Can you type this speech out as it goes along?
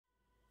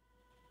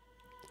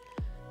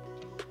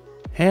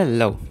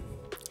Hello!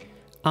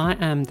 I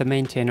am the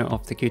maintainer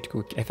of the Qt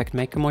Quick Effect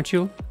Maker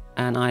module,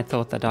 and I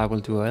thought that I will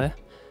do a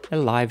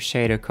live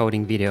shader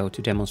coding video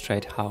to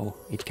demonstrate how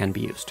it can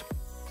be used.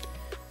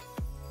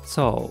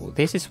 So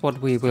this is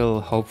what we will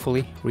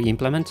hopefully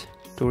re-implement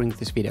during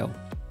this video.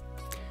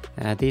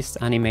 This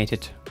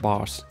animated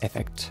bars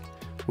effect,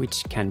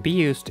 which can be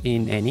used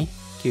in any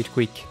Qt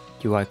Quick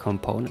UI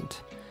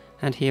component.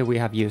 And here we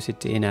have used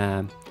it in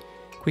a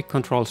quick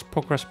controls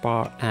progress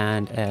bar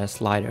and a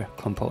slider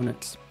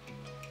components.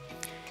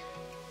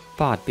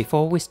 But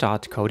before we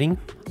start coding,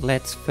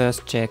 let's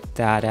first check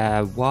that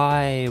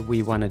why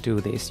we want to do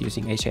this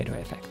using a shader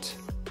effect.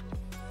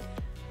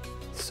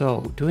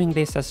 So doing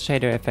this as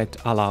shader effect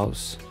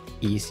allows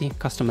easy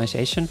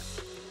customization.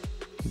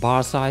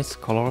 Bar size,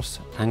 colors,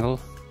 angle,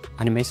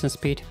 animation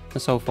speed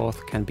and so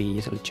forth can be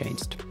easily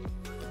changed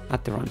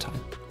at the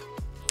runtime.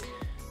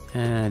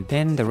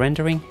 Then the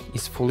rendering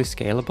is fully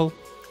scalable.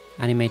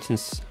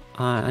 Animations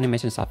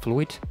are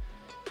fluid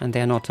and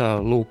they are not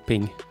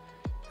looping,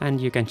 and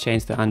you can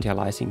change the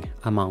anti-aliasing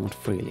amount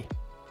freely.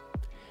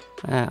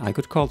 I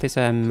could call this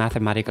a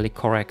mathematically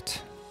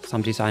correct.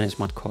 Some designers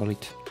might call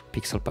it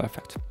pixel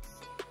perfect.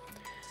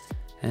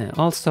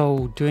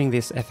 Also, doing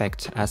this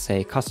effect as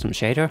a custom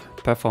shader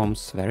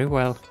performs very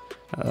well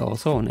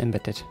also on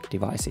embedded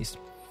devices.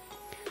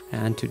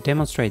 And to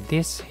demonstrate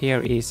this, here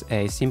is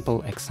a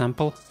simple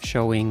example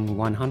showing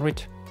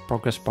 100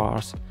 progress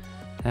bars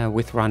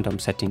with random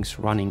settings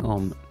running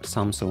on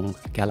Samsung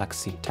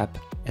Galaxy Tab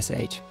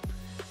S8.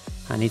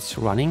 And it's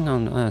running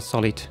on a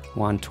solid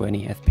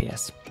 120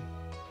 FPS.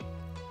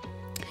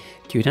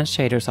 Qt and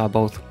shaders are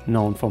both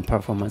known for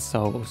performance,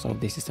 so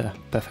this is a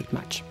perfect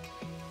match.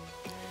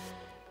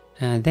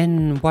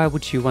 Then why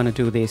would you want to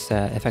do this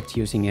effect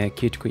using a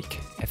Qt Quick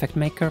Effect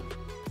Maker?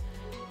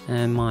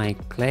 My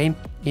claim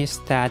is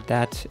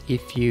that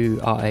if you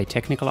are a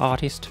technical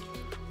artist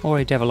or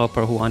a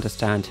developer who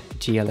understands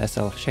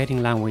GLSL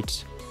shading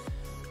language,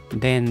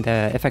 then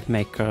the Effect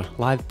Maker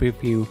live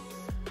preview,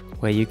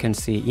 where you can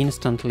see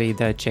instantly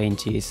the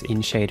changes in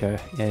shader,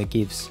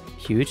 gives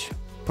huge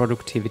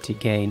productivity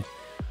gain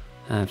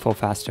for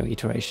faster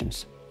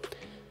iterations.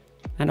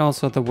 And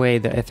also the way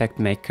the Effect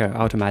Maker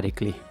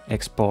automatically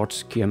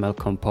exports QML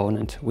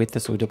component with the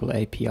suitable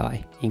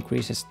API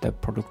increases the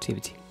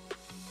productivity.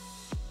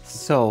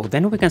 So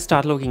then we can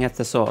start looking at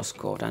the source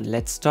code, and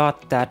let's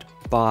start that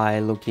by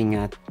looking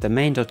at the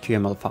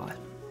main.qml file.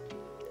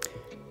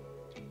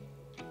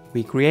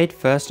 We create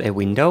first a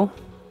window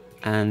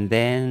and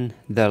then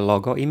the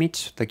logo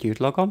image, the Qt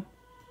logo.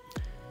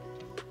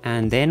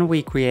 And then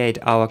we create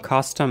our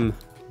custom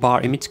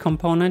bar image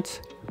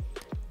component,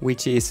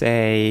 which is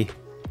a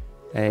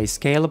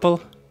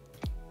scalable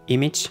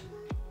image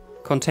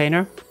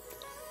container,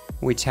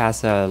 which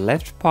has a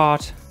left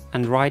part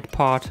and right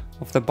part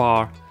of the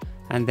bar,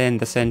 and then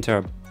the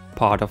center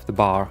part of the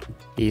bar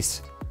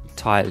is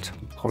tiled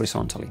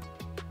horizontally.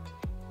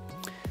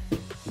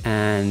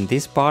 And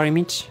this bar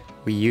image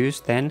we use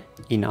then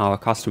in our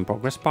custom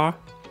progress bar.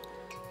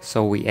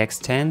 So we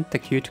extend the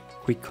Qt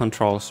Quick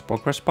Controls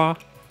progress bar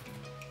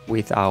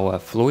with our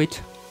fluid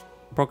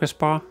progress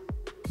bar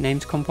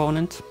named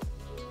component.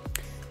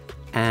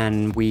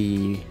 And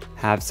we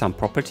have some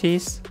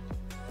properties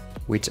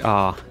which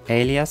are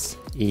alias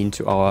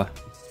into our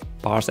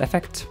bars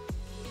effect.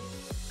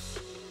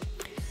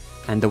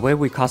 And the way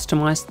we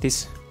customize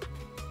this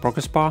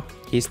progress bar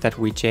is that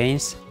we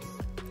change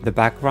the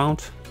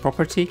background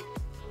property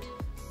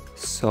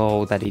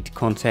so that it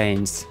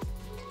contains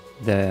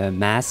the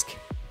mask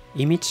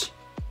image,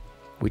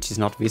 which is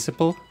not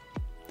visible,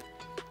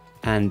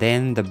 and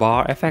then the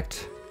bar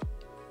effect,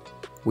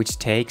 which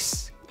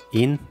takes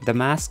in the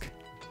mask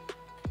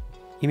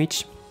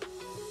image.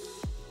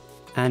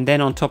 And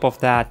then on top of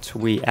that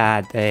we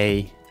add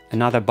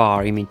another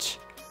bar image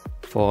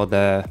for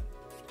the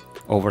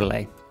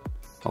overlay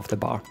of the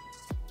bar.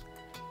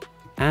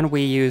 And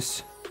we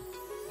use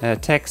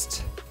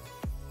text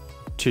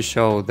to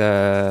show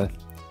the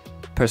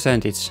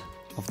percentage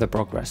of the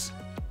progress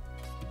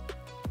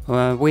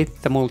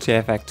with the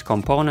multi-effect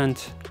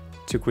component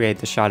to create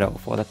the shadow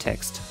for the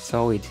text,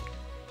 so it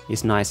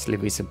is nicely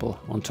visible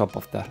on top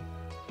of the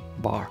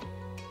bar.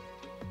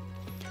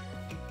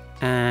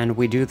 And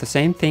we do the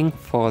same thing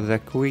for the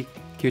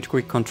Qt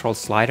Quick Control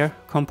slider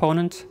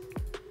component,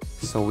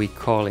 so we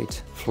call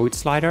it fluid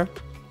slider,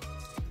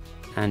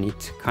 and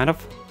it kind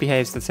of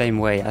behaves the same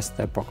way as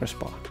the progress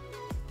bar.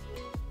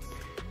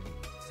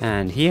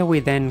 And here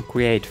we then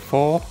create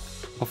 4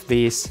 of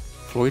these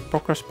fluid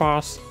progress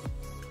bars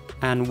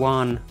and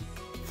 1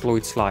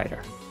 fluid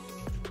slider.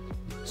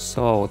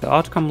 So the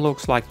outcome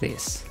looks like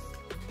this.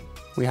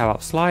 We have our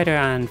slider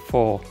and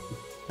 4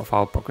 of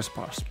our progress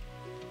bars.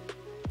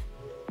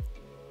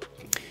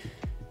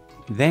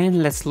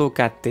 Then let's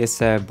look at this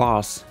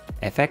bars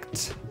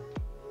effect,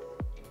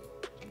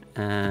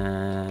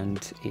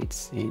 and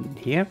it's in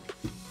here.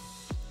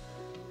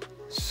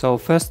 So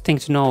first thing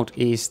to note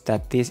is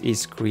that this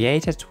is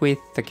created with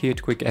the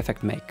Qt Quick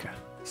Effect Maker.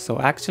 So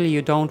actually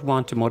you don't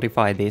want to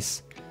modify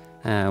this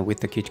with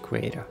the Qt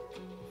Creator,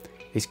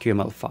 this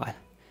QML file.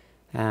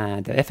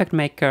 the effect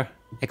maker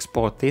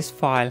export this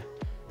file,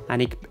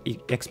 and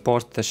it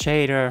exports the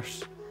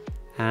shaders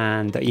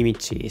and the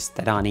images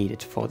that are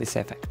needed for this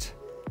effect.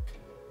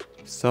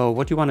 So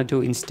what you want to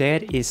do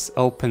instead is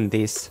open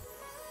this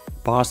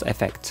bars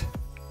effect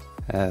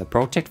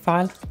project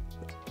file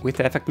with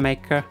the effect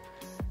maker.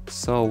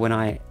 So when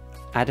I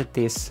added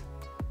this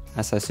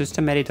as a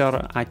system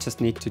editor, I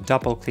just need to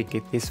double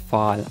click this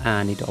file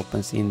and it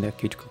opens in the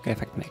Qt Quick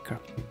effect maker.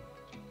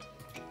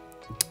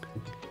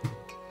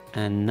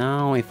 And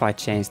now if I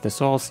change the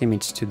source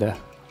image to the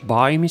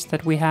bar image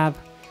that we have,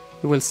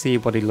 you will see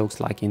what it looks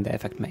like in the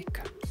effect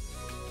maker.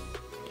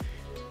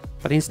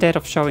 But instead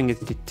of showing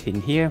it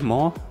in here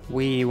more,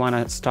 we want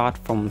to start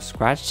from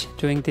scratch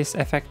doing this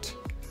effect.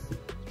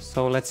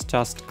 So let's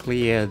just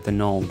clear the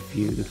node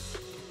view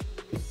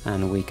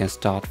and we can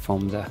start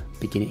from the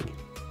beginning.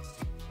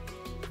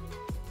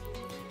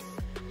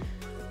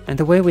 And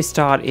the way we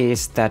start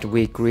is that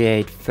we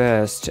create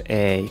first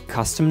a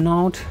custom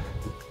node,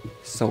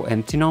 so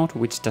empty node,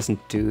 which doesn't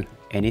do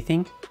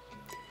anything.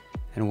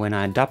 And when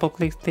I double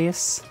click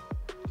this,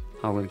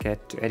 I will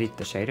get to edit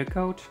the shader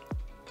code.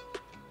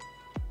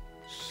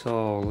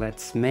 So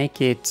let's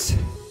make it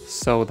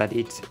so that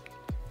it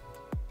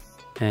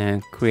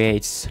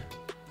creates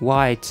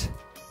white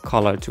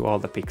color to all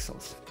the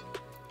pixels.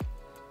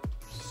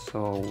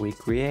 So we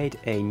create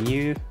a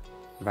new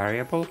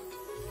variable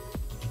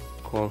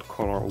called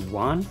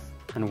color1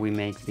 and we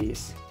make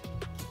this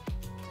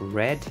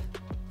red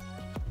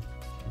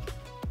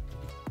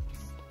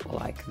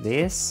like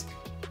this,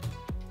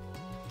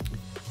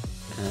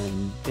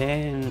 and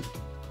then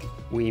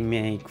we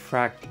make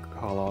frag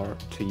color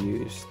to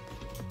use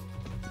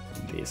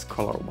this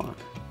color1,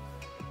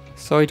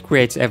 so it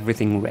creates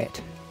everything red.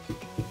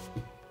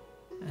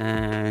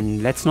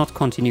 And let's not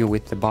continue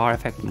with the bar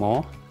effect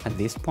more at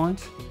this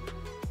point,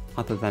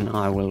 other than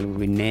I will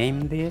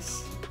rename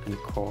this and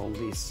call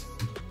this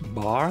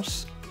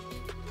bars.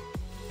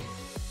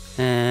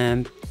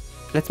 And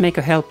let's make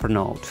a helper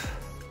node,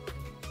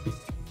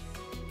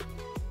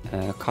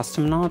 a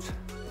custom node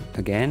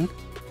again,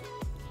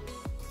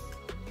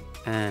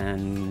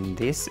 and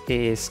this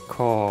is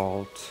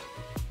called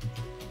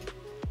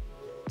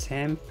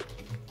temp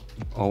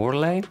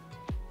overlay.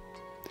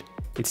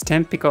 It's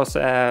temp because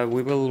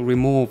we will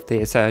remove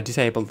this,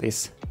 disable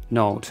this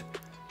node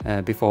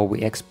before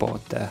we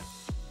export the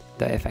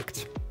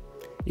effect.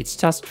 It's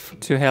just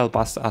to help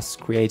us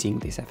creating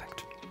this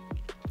effect.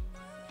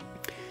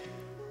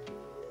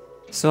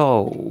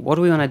 So what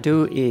we want to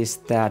do is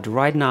that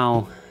right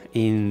now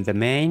in the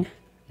main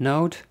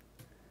node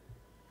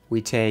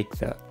we take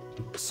the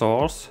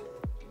source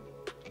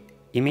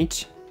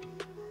image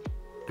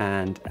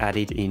and add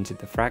it into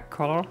the frag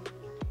color.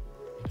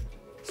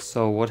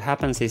 So what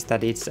happens is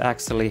that it's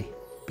actually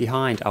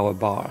behind our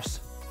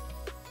bars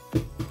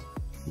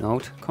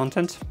node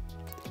content.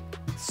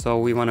 So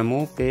we want to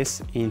move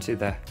this into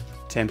the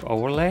temp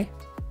overlay,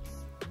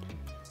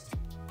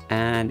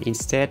 and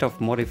instead of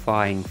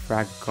modifying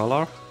frag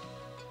color,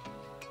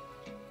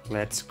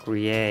 let's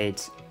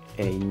create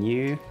a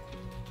new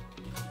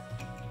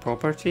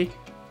property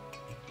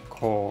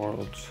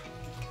called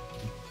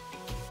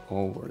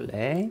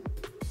overlay.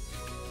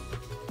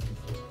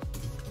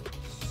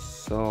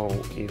 So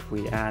if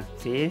we add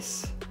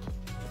this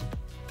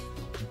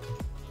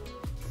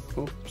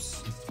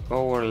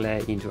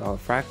overlay into our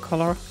frag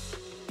color,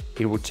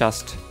 it would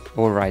just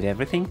override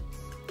everything,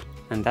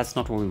 and that's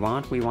not what we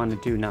want. We want to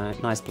do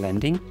nice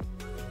blending.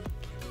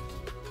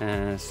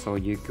 So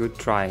you could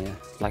try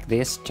like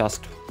this,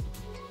 just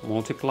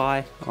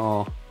multiply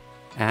or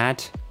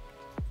add,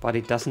 but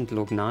it doesn't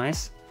look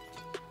nice.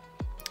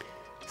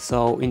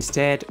 So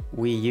instead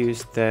we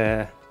use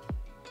the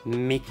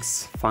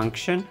mix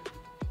function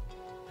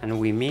and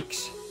we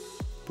mix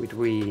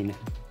between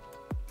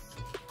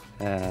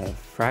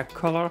frag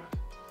color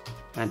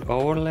and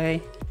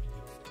overlay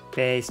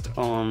based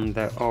on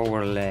the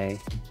overlay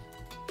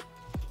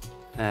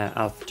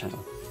alpha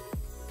channel.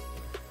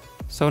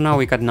 So now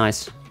we got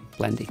nice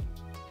blending.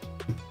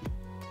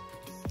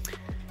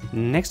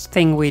 Next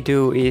thing we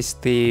do is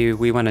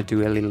we want to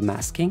do a little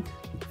masking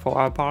for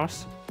our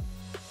bars.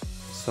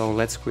 So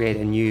let's create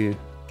a new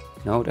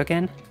node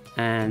again,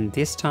 and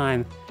this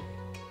time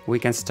we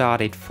can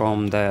start it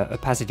from the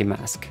opacity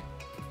mask.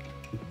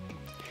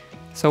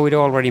 So it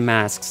already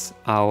masks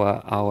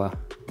our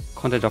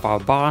content of our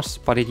bars,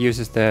 but it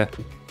uses the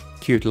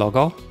Qt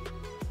logo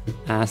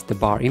as the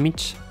bar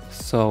image.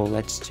 So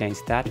let's change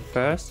that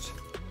first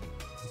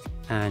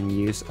and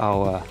use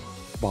our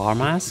bar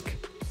mask,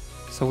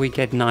 so we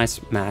get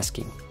nice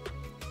masking.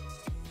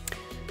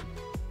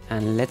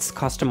 And let's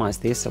customize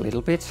this a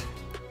little bit.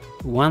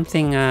 One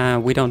thing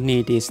we don't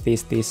need is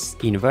this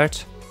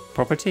invert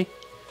property,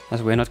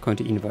 as we're not going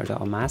to invert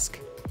our mask.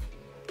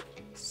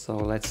 So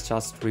let's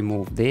just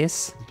remove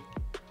this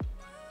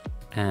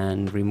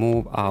and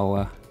remove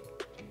our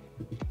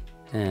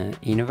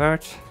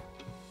invert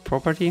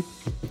property,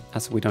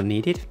 as we don't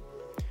need it.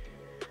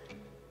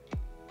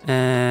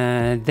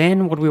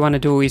 Then what we want to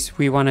do is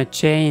we want to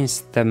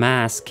change the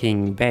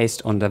masking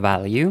based on the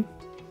value.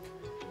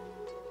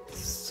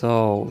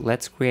 So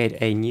let's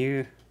create a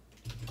new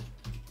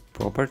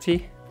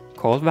property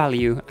called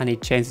value, and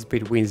it changes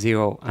between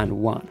 0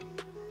 and 1.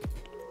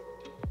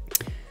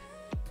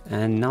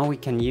 And now we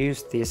can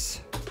use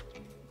this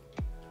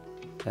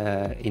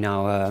in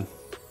our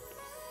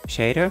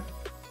shader.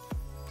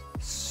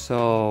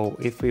 So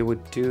if we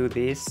would do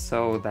this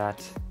so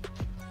that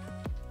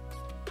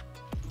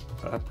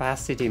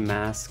opacity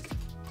mask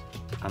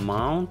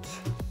amount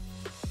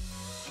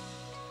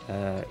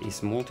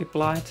is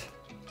multiplied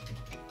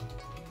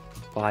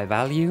by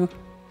value,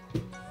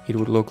 it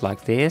would look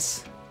like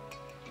this,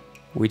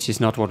 which is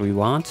not what we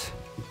want,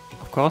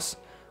 of course.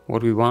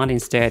 What we want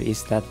instead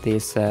is that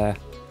this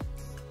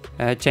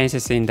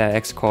changes in the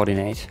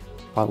x-coordinate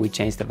while we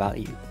change the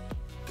value.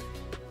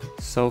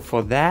 So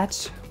for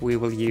that we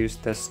will use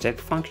the step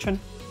function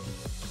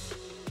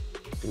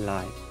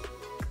like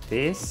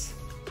this,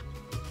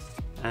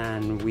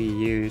 and we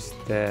use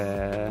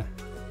the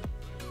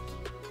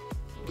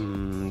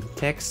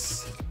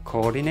text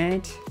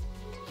coordinate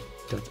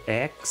dot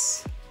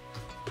x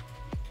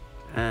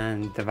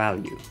and the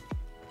value.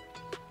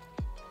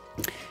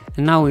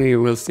 And now we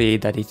will see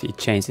that it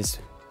changes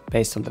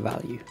based on the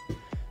value.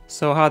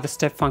 So how the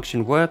step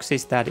function works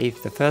is that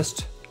if the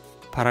first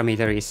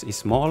parameter is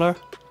smaller,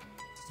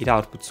 it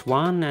outputs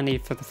 1, and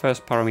if the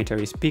first parameter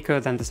is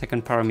bigger than the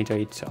second parameter,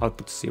 it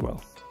outputs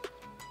 0.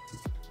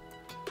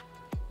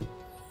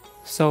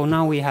 So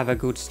now we have a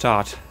good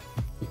start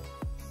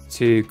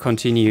to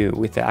continue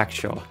with the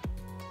actual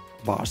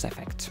bars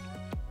effect.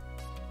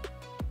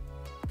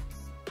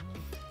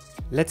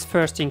 Let's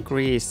first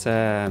increase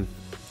the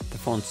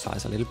font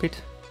size a little bit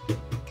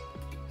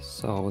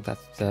so that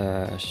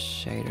the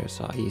shaders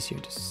are easier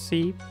to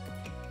see.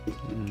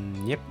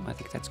 Yep, I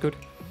think that's good.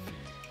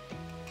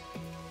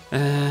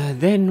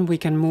 Then we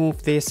can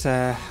move this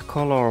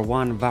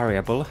color1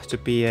 variable to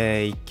be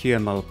a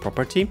QML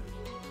property.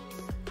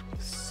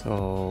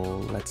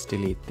 So let's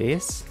delete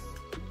this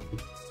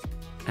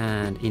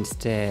and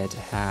instead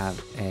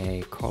have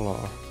a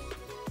color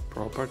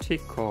property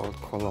called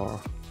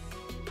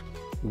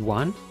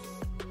color1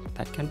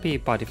 that can be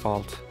by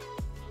default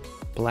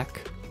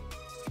black.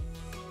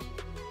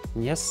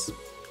 Yes.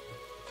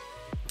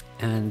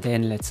 And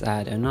then let's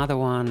add another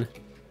one,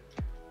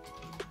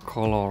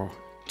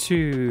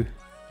 color2,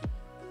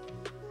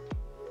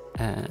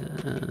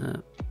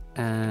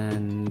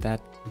 and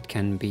that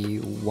can be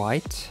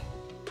white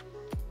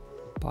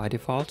by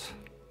default.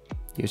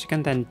 You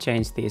can then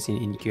change this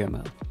in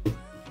QML.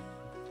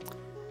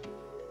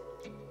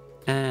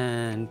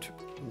 And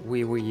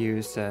we will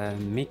use a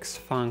mix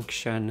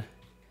function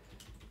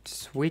to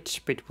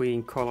switch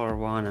between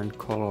color1 and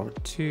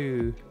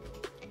color2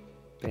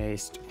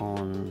 based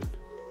on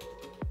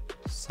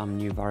some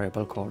new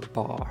variable called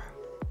bar.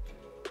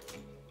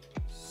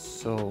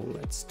 So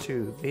let's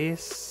do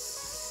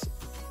this.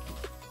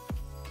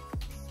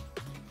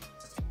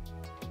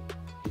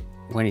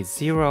 When it's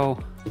 0,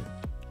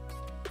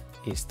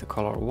 is the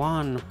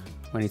color1,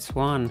 when it's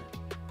 1,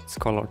 it's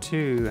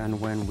color2,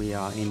 and when we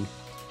are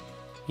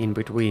in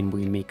between,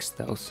 we mix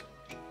those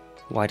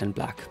white and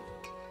black.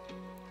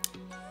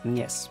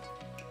 Yes.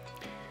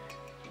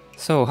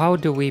 So how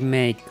do we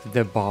make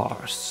the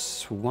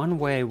bars? One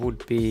way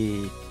would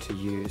be to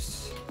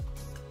use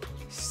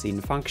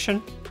sin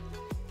function.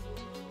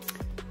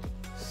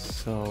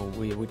 So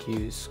we would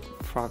use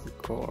frac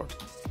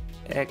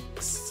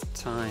x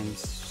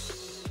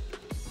times,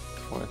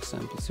 for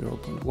example,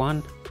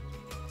 0.1.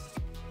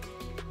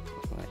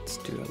 Let's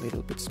do a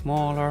little bit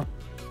smaller.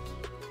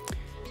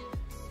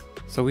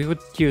 So we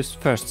would use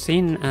first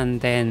sin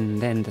and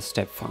then the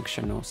step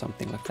function or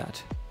something like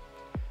that.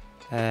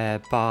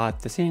 But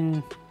the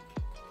sin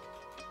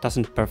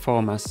doesn't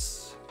perform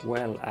as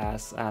well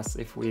as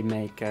if we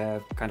make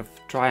a kind of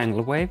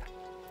triangle wave.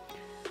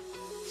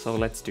 So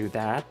let's do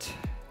that.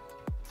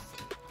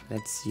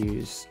 Let's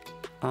use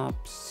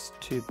ups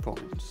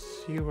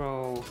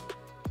 2.0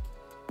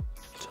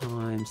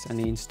 times, and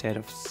instead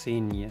of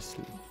sin, yes,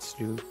 let's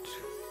do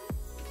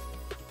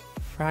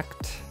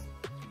fract,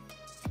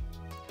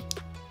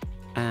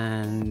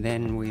 and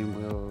then we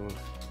will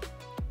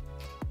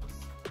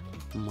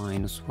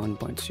minus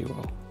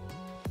 1.0.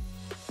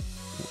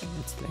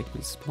 Let's make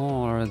it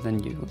smaller,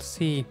 then you will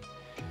see.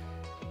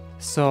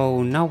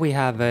 So now we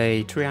have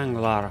a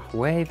triangular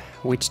wave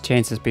which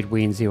changes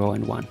between 0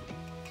 and 1.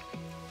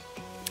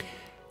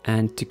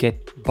 And to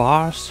get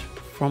bars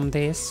from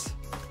this,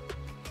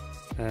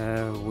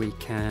 we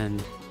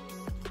can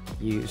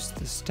use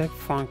the step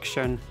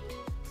function,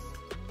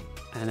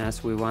 and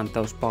as we want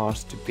those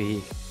bars to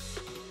be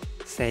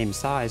same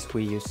size,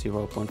 we use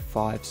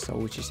 0.5, so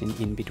which is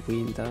in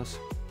between those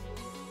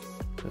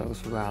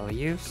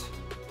values,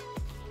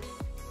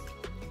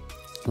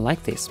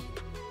 like this.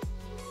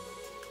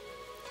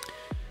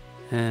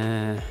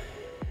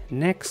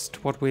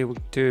 Next, what we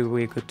would do,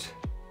 we could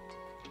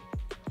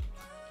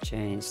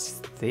change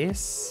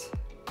this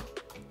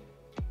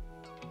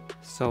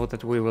so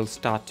that we will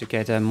start to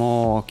get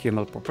more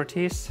QML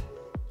properties.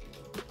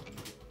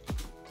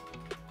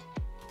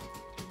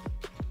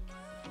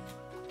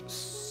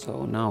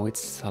 So now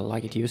it's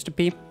like it used to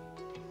be.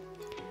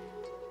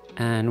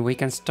 And we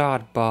can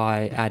start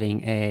by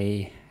adding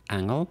a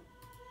angle.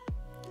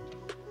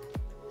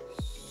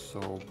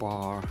 So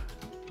bar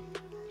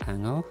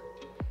angle,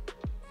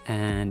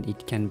 and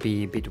it can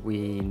be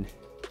between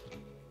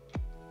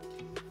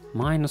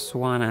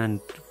 -1 and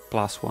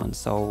 +1,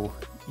 so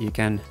you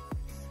can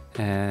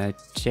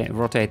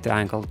rotate the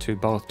angle to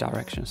both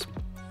directions.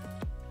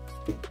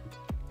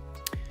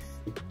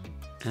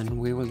 And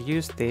we will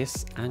use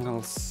this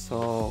angle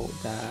so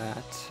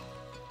that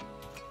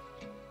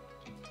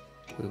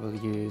we will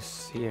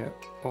use here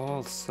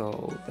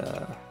also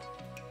the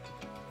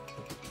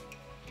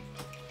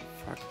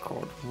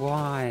factor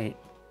y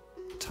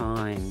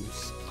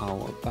times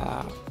our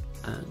bar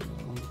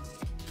angle.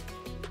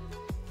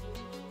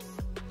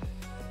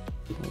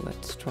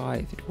 Let's try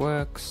if it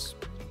works.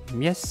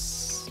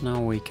 Yes, now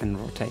we can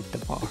rotate the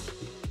bar.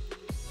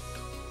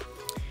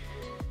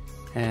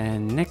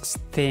 And next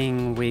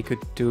thing we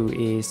could do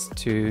is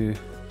to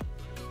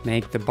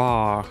make the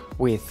bar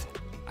width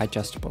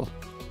adjustable.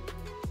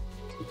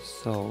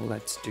 So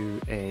let's do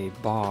a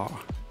bar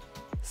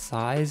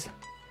size,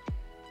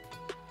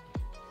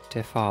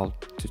 default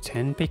to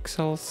 10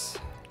 pixels,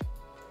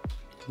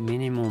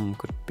 minimum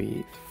could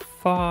be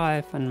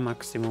 5 and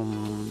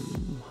maximum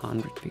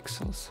 100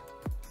 pixels.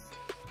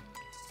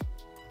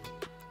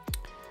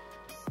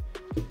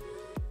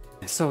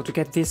 So to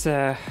get this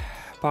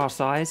bar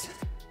size,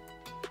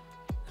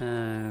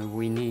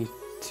 we need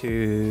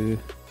to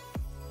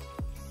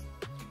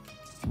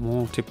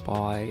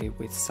multiply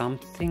with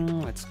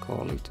something, let's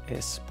call it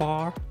S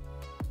bar,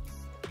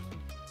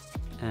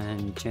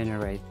 and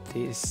generate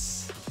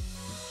this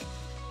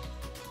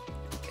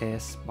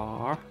S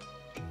bar.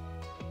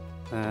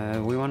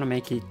 We want to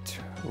make it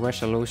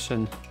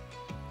resolution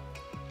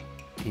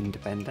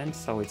independent,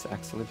 so it's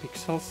actually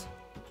pixels.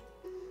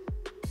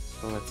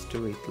 So let's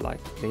do it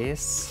like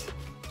this.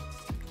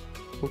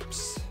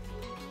 Oops.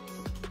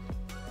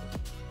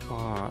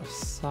 Bar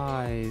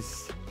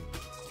size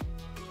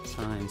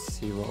times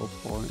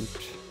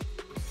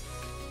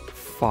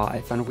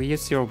 0.5, and we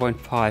use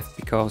 0.5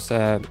 because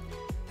there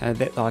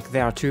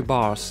are two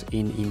bars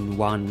in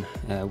one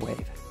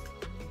wave.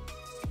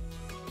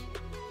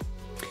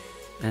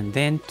 And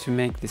then to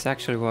make this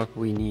actually work,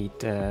 we need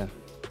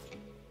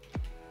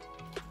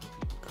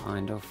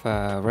kind of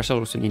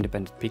resolution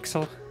independent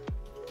pixel.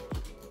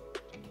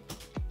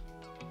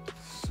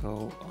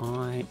 So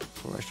I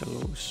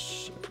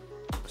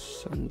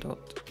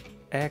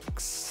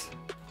resolution.x.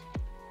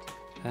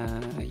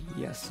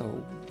 Yeah,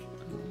 so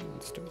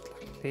let's do it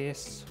like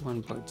this,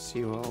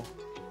 1.0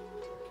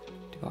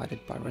 divided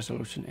by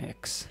resolution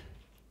x.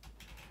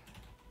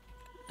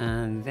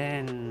 And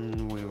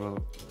then we will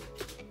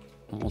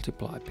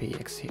multiply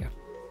px here.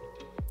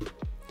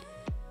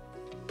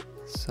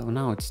 So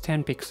now it's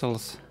 10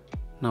 pixels,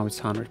 now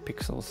it's 100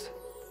 pixels.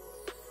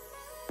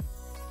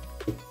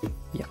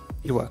 Yeah,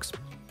 it works.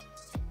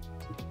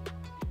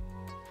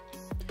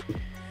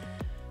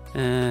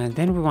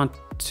 Then we want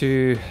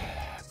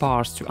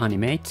bars to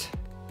animate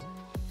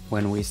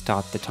when we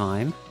start the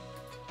time.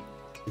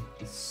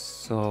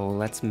 So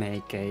let's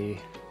make a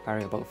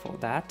variable for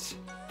that.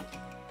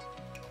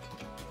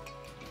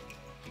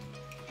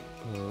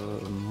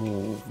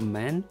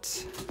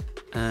 Movement,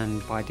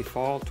 and by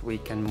default we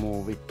can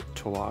move it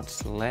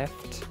towards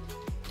left.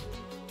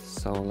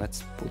 So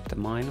let's put the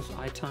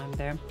 -i time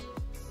there.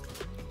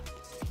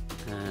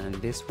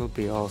 And this will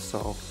be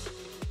also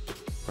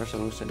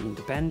resolution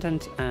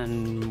independent,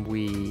 and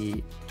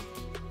we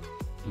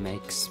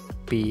make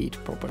speed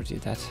property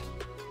that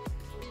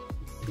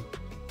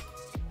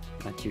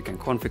you can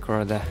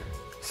configure the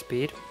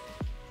speed.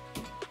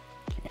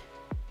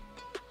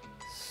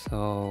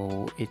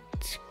 So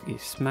it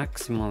is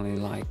maximally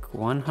like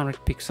 100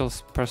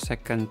 pixels per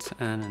second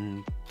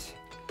and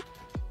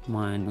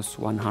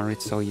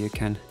 -100, so you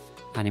can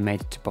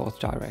animate it to both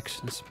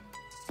directions.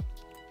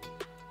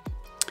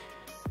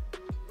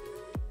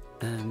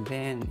 And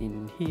then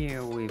in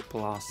here we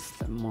plus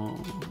the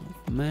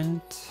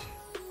movement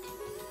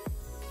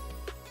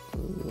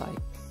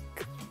like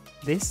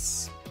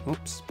this.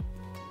 Oops.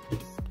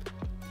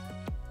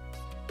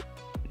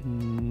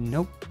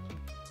 Nope,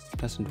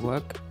 doesn't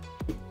work.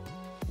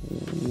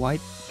 Why?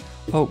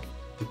 Oh,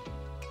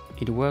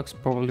 it works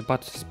probably,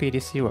 but speed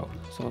is 0.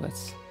 So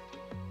let's,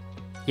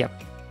 yep.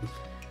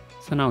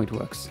 So now it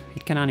works.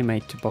 It can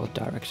animate to both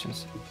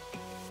directions.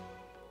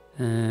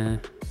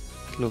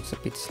 It looks a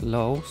bit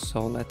slow,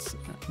 so let's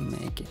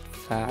make it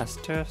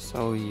faster.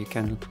 So you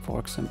can, for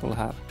example,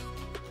 have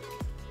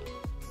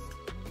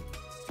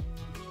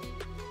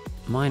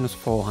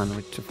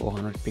 -400 to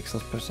 400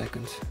 pixels per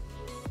second.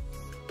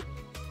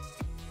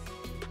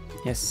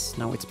 Yes,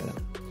 now it's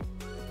better.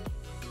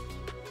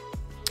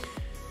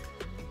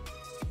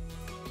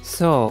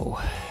 So,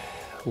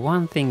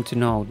 one thing to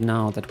note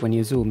now that when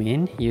you zoom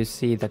in, you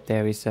see that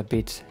there is a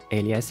bit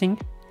aliasing,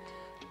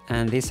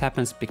 and this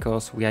happens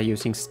because we are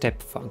using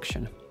step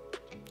function.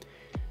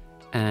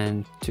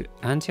 And to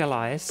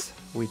anti-alias,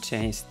 we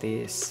change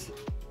this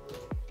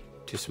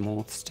to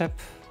smooth step,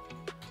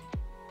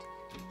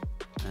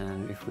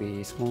 And if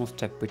we smooth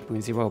step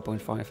between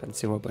 0.5 and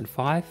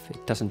 0.5,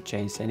 it doesn't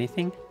change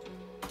anything.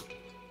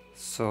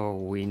 So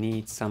we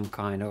need some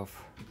kind of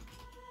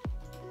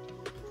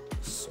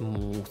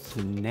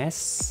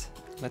smoothness,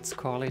 let's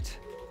call it.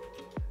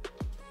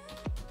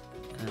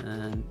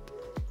 And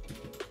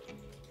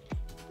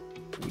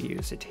we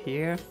use it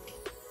here.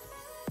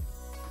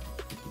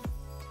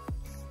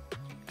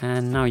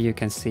 And now you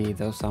can see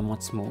those are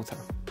much smoother.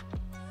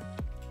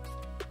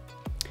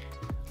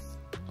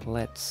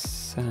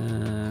 Let's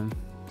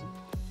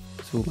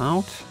zoom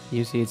out.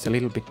 You see it's a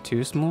little bit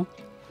too smooth.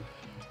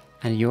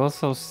 And you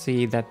also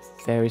see that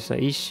there is an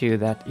issue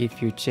that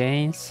if you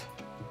change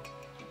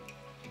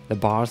the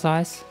bar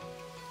size,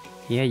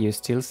 here you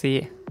still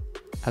see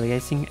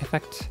aliasing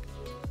effect.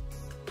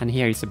 And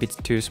here it's a bit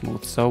too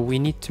smooth. So we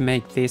need to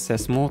make this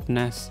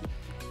smoothness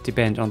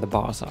depend on the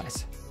bar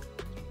size.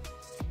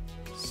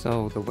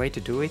 So the way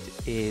to do it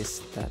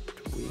is that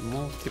we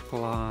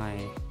multiply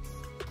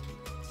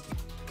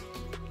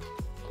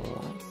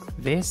like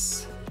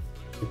this.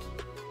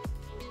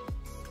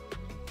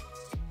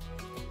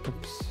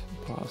 Oops,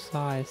 bar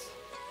size.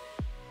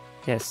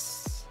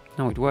 Yes,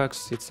 now it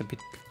works. It's a bit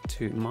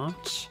too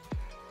much.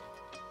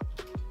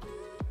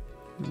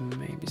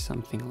 Maybe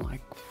something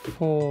like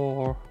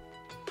 4.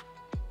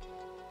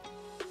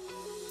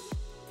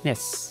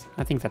 Yes,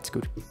 I think that's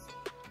good.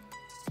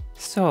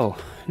 So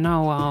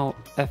now our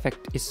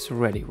effect is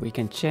ready. We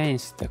can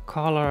change the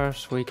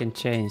colors, we can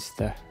change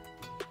the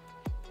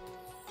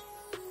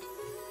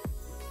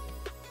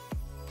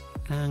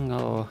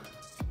angle,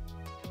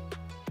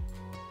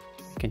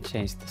 we can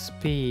change the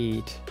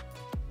speed.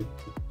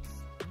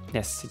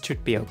 Yes, it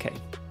should be okay.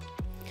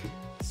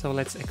 So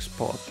let's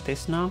export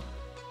this now.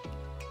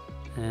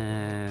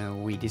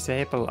 We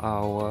disable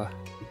our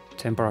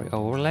temporary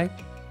overlay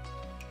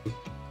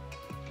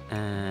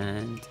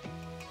and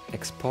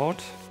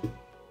export,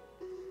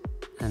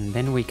 and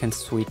then we can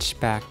switch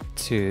back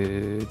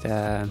to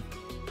the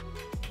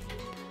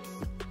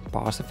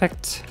bars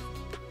effect,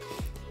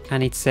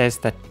 and it says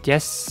that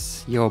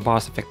yes, your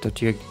bars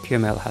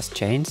effect.qml has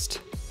changed.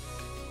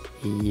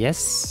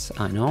 Yes,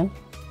 I know.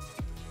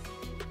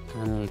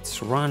 And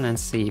let's run and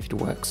see if it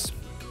works.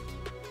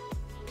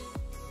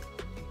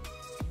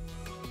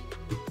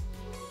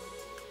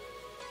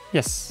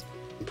 Yes.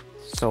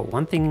 So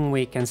one thing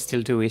we can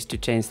still do is to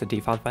change the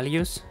default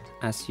values,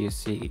 as you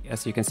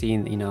can see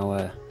in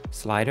our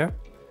slider.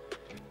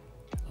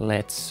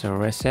 Let's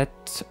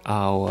reset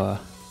our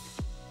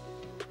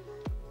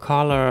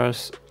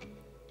colors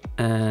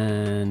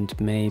and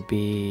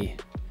maybe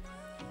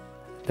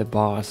the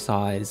bar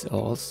size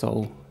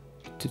also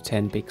to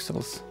 10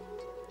 pixels.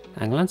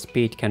 Angle and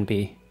speed can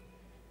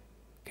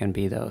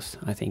be those,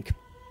 I think.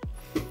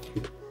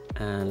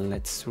 And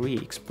let's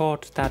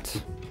re-export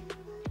that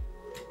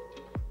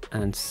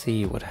and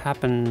see what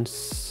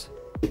happens.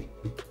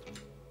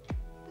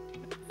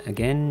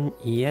 Again,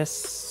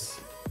 yes.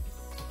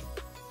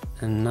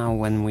 And now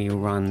when we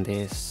run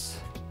this,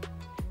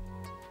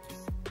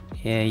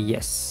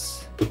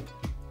 yes.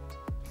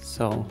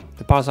 So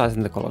the bar size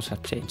and the colors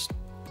have changed.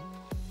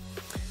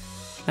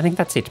 I think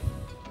that's it.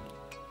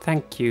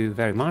 Thank you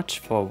very much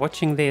for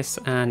watching this,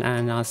 and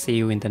I'll see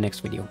you in the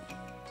next video.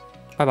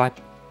 Bye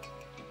bye.